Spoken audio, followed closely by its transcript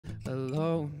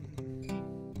alone.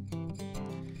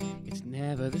 It's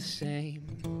never the same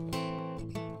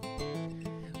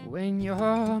when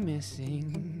you're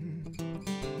missing.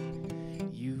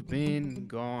 You've been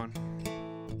gone.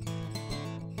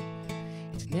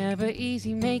 It's never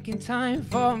easy making time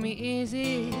for me, is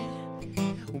it?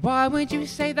 Why would you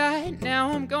say that?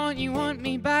 Now I'm gone, you want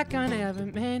me back. I never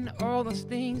meant all those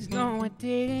things. No, I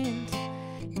didn't.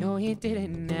 No, you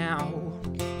didn't now.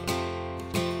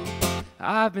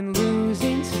 I've been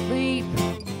losing sleep,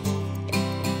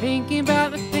 thinking about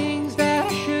the things that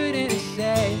I shouldn't have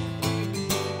said.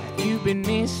 Have you been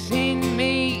missing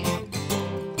me?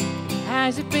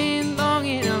 Has it been long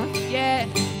enough yet?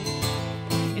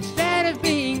 Instead of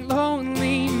being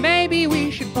lonely, maybe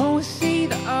we should both see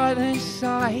the other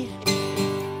side.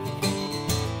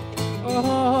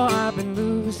 Oh, I've been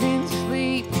losing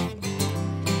sleep,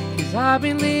 'cause I've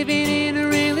been living in a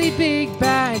really big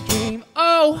bad dream.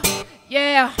 Oh,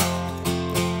 yeah.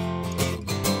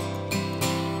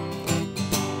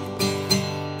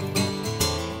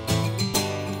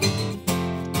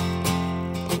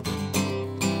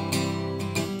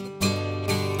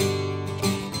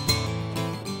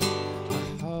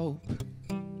 I hope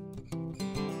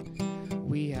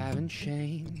we haven't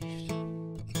changed.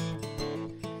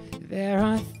 There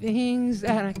are things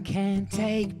that I can't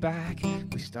take back.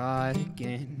 We start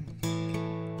again.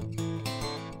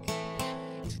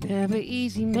 Never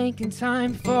easy making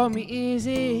time for me, is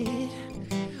it?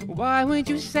 Why would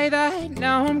you say that?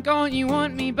 Now I'm gone, you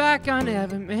want me back. I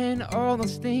never meant all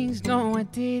those things. No, I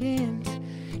didn't.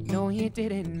 No, you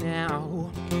didn't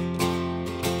now.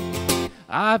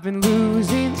 I've been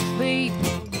losing sleep,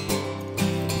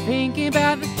 thinking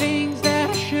about the things that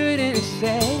I shouldn't have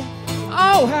said.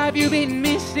 Oh, have you been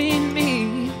missing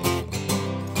me?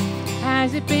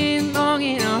 Has it been long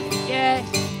enough yet?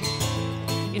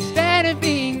 Instead of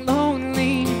being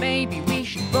lonely, maybe we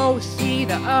should both see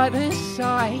the other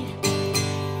side.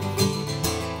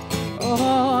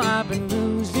 Oh, I've been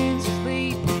losing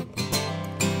sleep,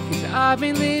 'cause I've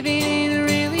been living in a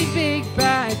really big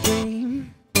bad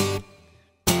dream.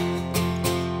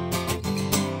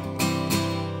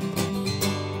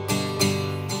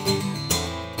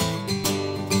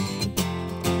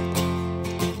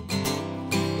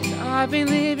 I've been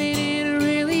living in a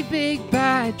really big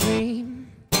bad dream.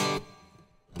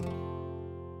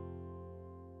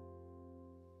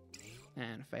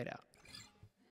 And fade out.